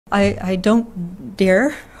I don't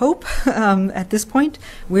dare hope at this point.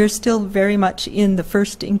 We're still very much in the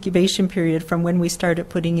first incubation period from when we started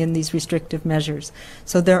putting in these restrictive measures.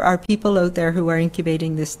 So there are people out there who are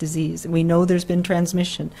incubating this disease. We know there's been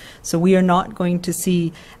transmission. So we are not going to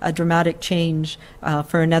see a dramatic change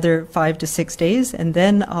for another 5 to 6 days. And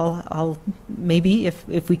then I'll maybe,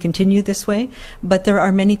 if we continue this way, but there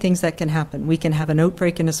are many things that can happen. We can have an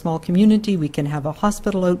outbreak in a small community. We can have a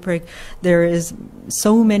hospital outbreak. There is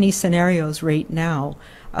so many scenarios right now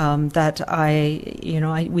that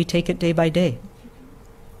we take it day by day.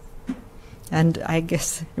 And I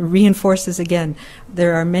guess reinforces again,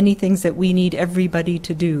 there are many things that we need everybody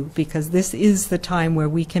to do, because this is the time where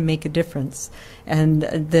we can make a difference. And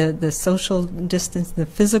the social distance, the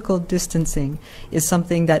physical distancing is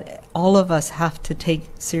something that all of us have to take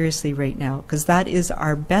seriously right now, because that is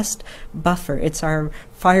our best buffer. It's our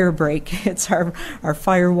fire break. It's our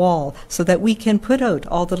firewall, so that we can put out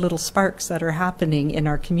all the little sparks that are happening in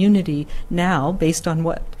our community now based on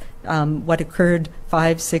what occurred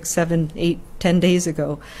 5, 6, 7, 8, 10 days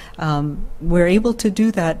ago. We're able to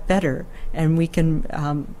do that better, and we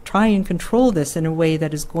can try and control this in a way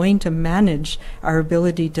that is going to manage our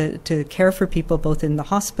ability to care for people both in the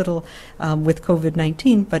hospital with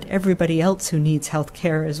COVID-19, but everybody else who needs health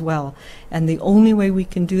care as well. And the only way we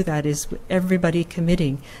can do that is everybody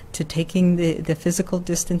committing to taking the physical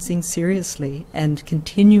distancing seriously and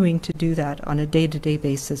continuing to do that on a day-to-day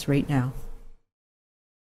basis right now.